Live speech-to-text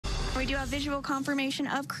We do have visual confirmation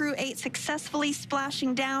of Crew 8 successfully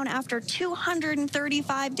splashing down after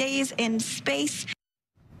 235 days in space.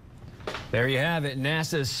 There you have it.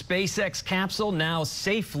 NASA's SpaceX capsule now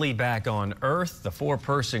safely back on Earth. The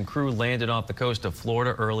 4-person crew landed off the coast of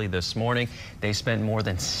Florida early this morning. They spent more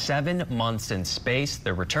than 7 months in space.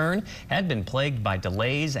 Their return had been plagued by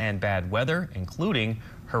delays and bad weather, including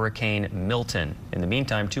Hurricane Milton. In the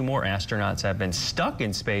meantime, 2 more astronauts have been stuck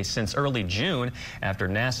in space since early June after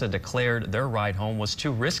NASA declared their ride home was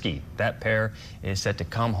too risky. That pair is set to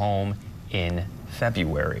come home in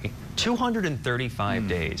February. 235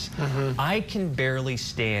 days. I can barely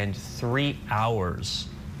stand 3 hours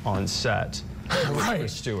on set. Right,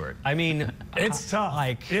 Stuart. I mean, it's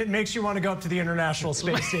tough. It makes you want to go up to the International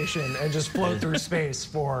Space Station and just float through space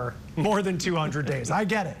for more than 200 days. I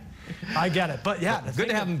get it. But yeah, good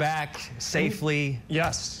to have him back safely.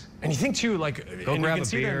 Yes. And you think too, like, go grab a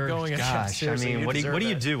beer. Going Gosh, I mean, what do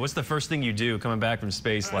you do? What's the first thing you do coming back from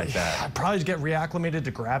space like that? Probably get reacclimated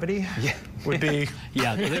to gravity. Yeah, would be.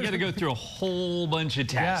 Yeah, they got to go through a whole bunch of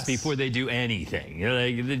tests before they do anything. You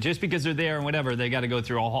know, just because they're there and whatever, they got to go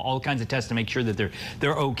through all kinds of tests to make sure that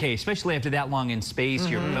they're okay. Especially after that long in space,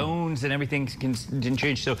 your bones and everything can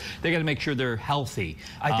change. So they got to make sure they're healthy.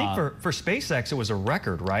 I think for SpaceX, it was a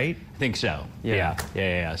record, right? I think so.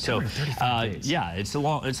 Yeah. So yeah, it's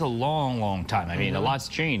a long time. I mean, a lot's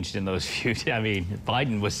changed in those few. I mean,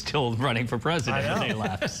 Biden was still running for president when they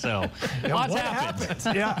left. So lots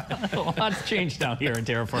happened. Yeah, lots changed down here in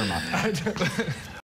terra firma.